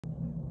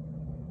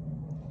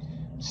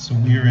So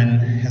we're in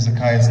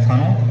Hezekiah's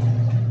tunnel.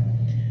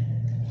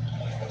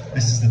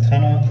 This is the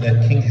tunnel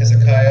that King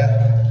Hezekiah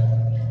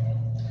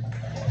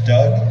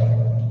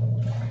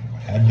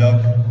had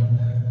dug,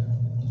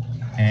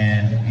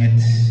 and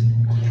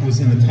it was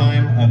in the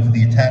time of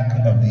the attack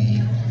of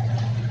the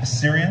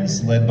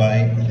Assyrians, led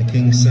by the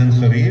king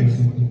Sennacherib,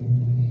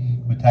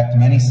 who attacked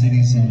many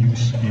cities in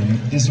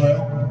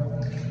Israel,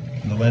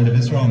 in the land of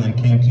Israel, and then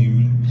came to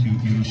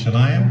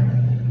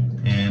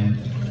Yerushalayim and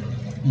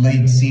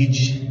laid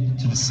siege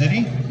to the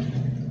city.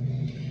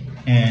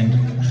 And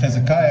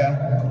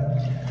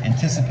Hezekiah,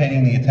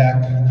 anticipating the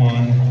attack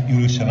on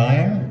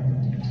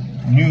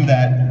Yerushalayim, knew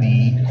that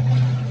the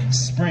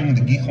spring,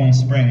 the Gihon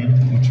spring,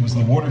 which was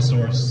the water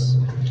source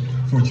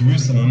for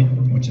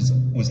Jerusalem, which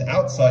was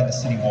outside the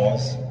city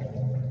walls,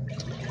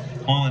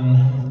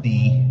 on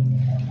the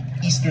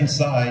eastern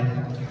side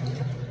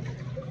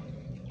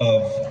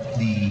of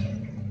the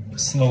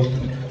slope,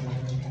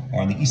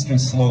 or on the eastern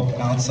slope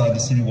outside the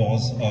city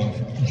walls of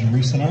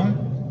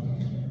Jerusalem,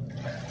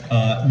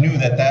 knew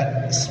that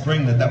that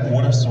spring, that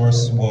water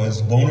source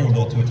was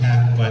vulnerable to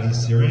attack by the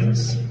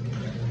Assyrians.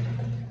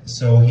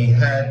 So he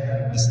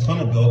had this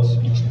tunnel built,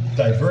 which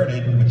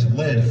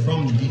led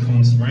from the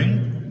Gihon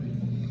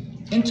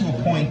spring into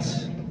a point,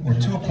 or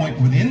to a point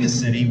within the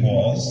city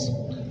walls,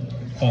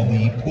 called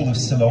the Pool of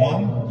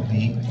Siloam,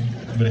 the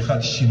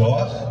Birchat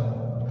Shiloach,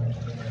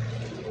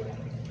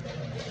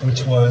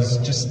 which was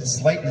just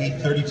slightly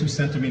 32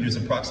 centimeters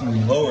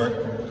approximately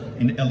lower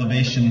in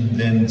elevation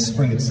than the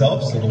spring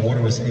itself, so the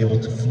water was able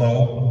to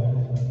flow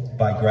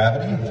by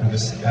gravity through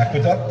this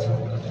aqueduct.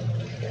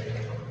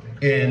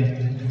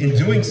 And in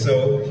doing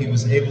so, he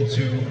was able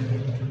to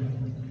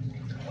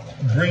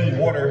bring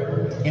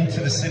water into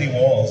the city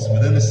walls,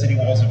 within the city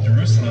walls of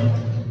Jerusalem,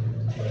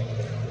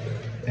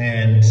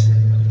 and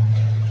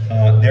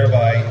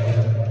thereby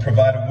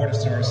provide a water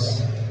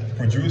source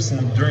for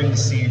Jerusalem during the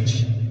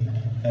siege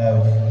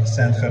of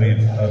Sennacherib,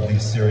 of the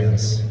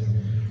Assyrians.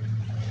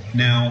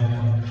 Now,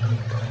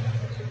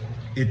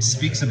 it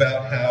speaks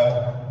about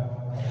how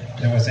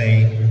there was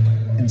an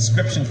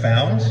inscription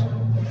found,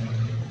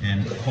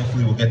 and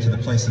hopefully we'll get to the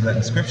place of that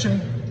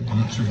inscription. I'm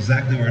not sure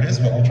exactly where it is,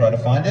 but we'll try to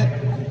find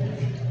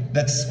it.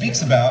 That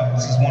speaks about,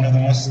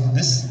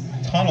 this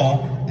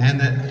tunnel and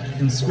that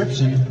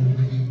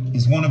inscription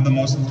is one of the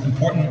most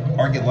important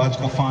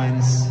archaeological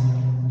finds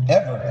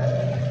ever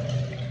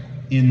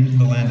in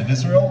the land of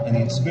Israel. And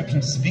the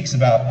inscription speaks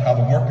about how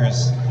the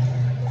workers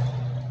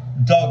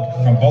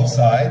dug from both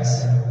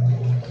sides,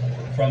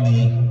 on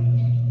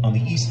the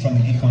east from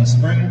the Gihon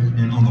spring,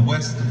 and on the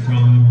west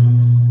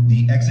from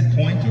the exit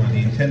point, or the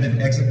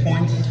intended exit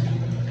point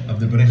of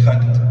the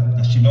Birchat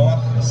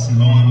Shiloach, the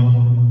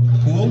Siloam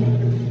pool,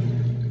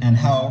 and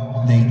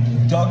how they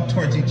dug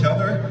towards each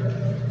other,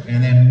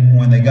 and then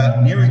when they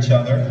got near each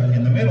other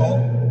in the middle,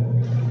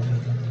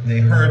 they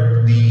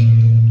heard the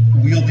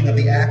wielding of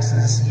the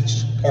axes.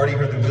 Each party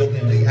heard the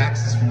wielding of the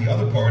axes from the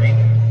other party,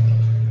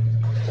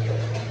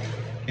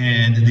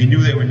 and they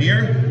knew they were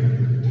near,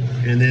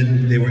 and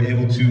then they were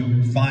able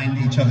to find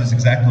each other's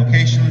exact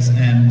locations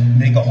and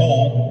make a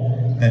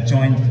hole that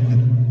joined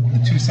the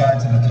two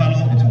sides of the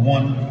tunnel into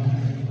one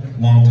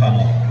long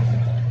tunnel.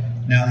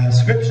 Now the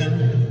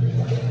inscription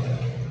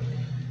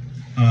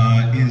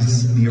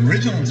the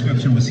original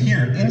inscription was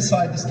here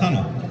inside this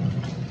tunnel,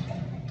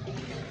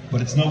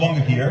 but it's no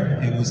longer here.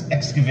 It was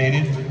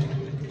excavated,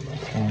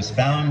 or was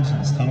found.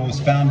 This tunnel was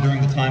found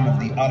during the time of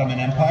the Ottoman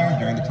Empire,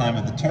 during the time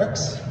of the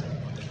Turks,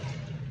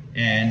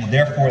 and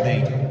therefore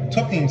they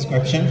took the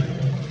inscription,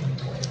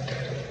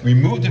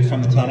 removed it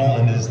from the tunnel,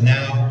 and it is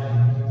now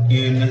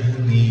in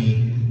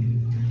the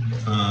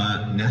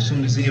National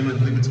Museum, I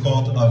believe it's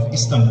called, of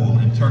Istanbul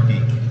in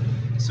Turkey.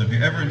 So if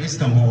you're ever in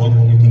Istanbul,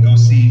 you can go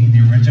see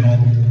the original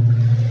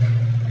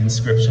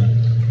inscription.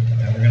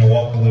 Now we're going to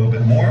walk a little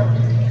bit more.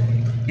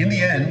 In the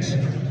end,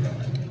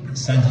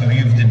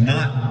 Sennacherib did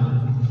not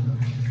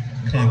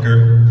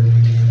conquer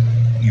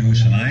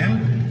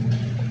Yerushalayim.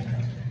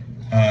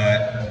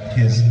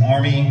 His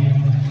army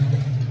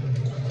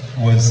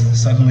was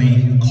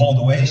suddenly called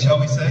away, shall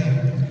we say,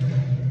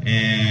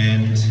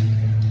 and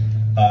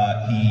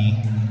he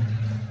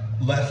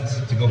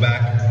left to go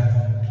back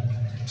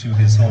to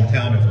his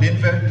hometown of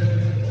Nineveh,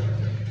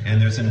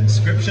 and there's an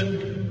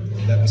inscription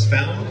that was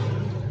found,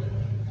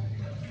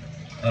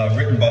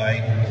 written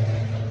by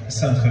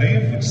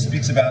Sennacherib, which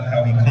speaks about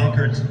how he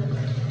conquered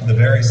the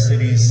various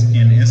cities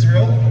in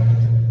Israel,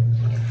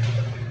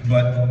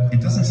 but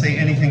it doesn't say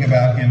anything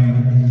about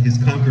his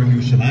conquering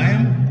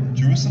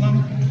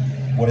Jerusalem.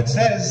 What it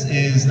says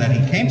is that he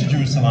came to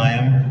Jerusalem,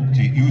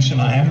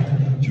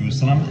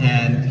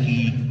 and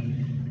he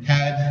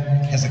had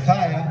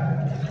Hezekiah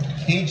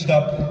caged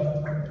up,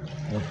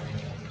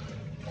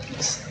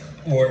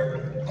 or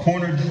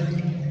cornered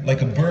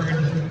like a bird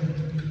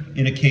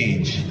in a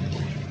cage.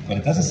 But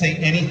it doesn't say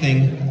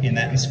anything in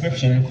that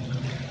inscription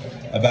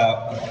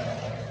about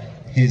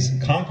his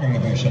conquering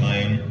of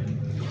Yerushalayim,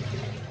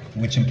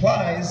 which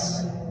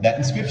implies that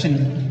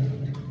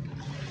inscription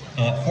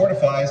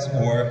fortifies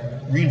or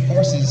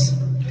reinforces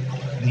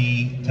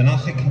the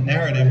Tanakhic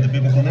narrative, the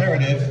biblical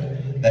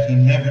narrative, that he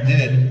never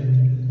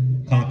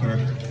did conquer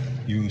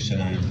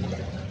Yerushalayim.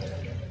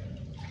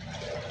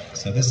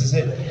 So this is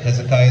it,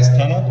 Hezekiah's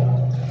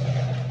tunnel.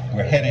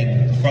 We're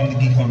heading from the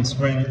Gihon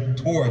Spring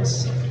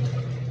towards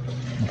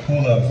the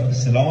pool of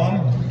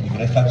Siloam, the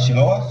Brechat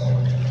Shiloach.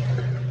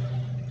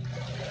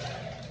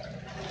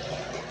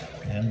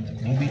 And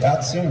we'll be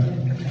out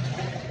soon.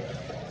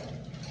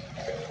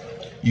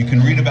 You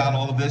can read about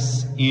all of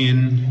this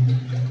in,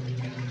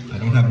 I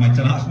don't have my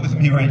Tanakh with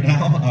me right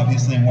now,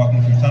 obviously I'm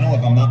walking through the tunnel.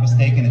 If I'm not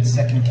mistaken, it's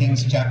 2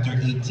 Kings chapter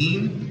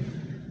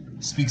 18.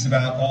 It speaks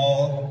about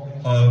all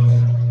of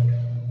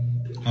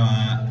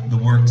the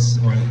works,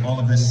 or all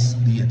of this,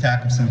 the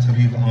attack of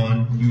Sennacherib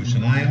on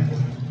Yerushalayim,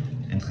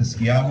 and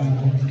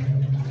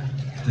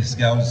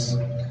Hezekiah's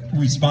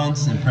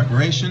response and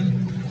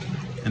preparation.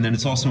 And then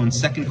it's also in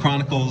 2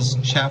 Chronicles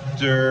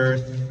chapter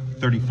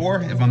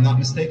 34, if I'm not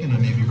mistaken. I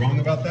may be wrong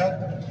about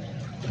that.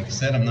 Like I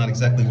said, I'm not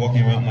exactly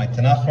walking around my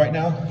Tanakh right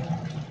now.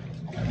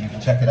 You can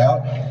check it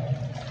out.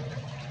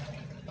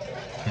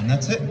 And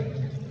that's it.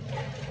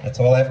 That's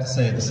all I have to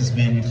say. This has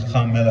been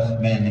Chacham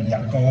Melech Ben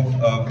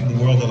Yaakov of the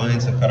World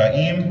Alliance of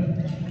Qara'im,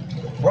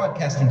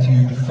 broadcasting to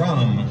you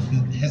from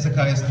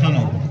Hezekiah's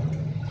tunnel,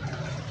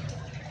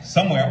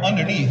 somewhere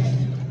underneath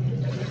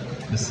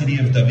the city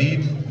of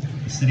David,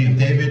 the city of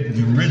David,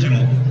 the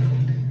original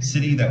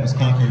city that was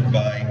conquered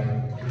by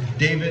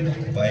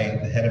David, by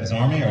the head of his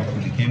army, or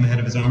who became the head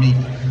of his army,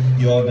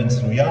 Yoav ben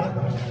Tzruya,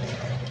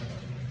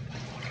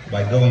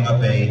 by going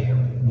up a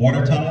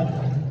water tunnel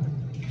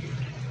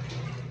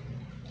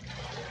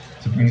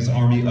to bring his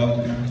army up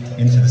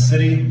into the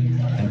city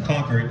and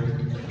conquer it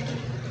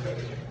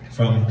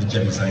from the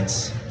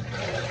Jebusites.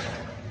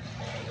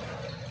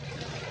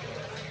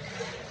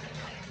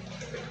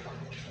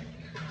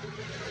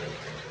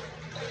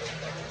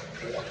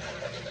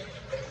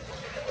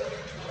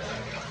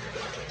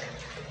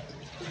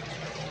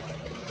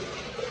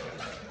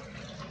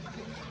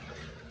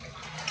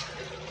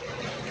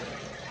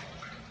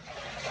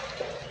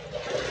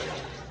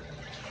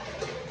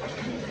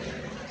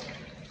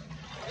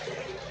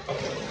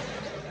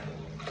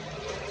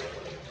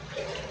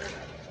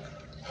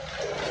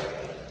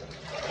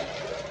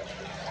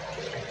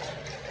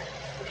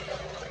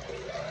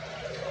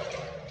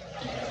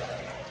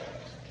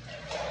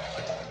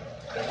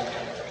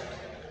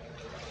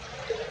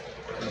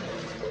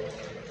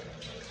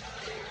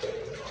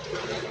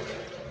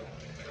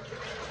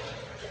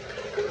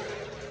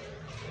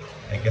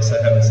 I guess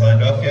I haven't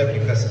signed off yet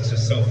because it's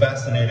just so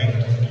fascinating.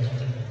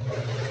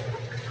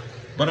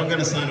 But I'm going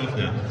to sign off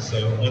now.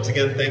 So once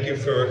again, thank you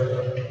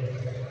for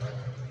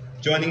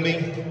joining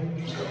me,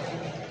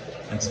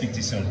 and speak to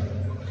you soon.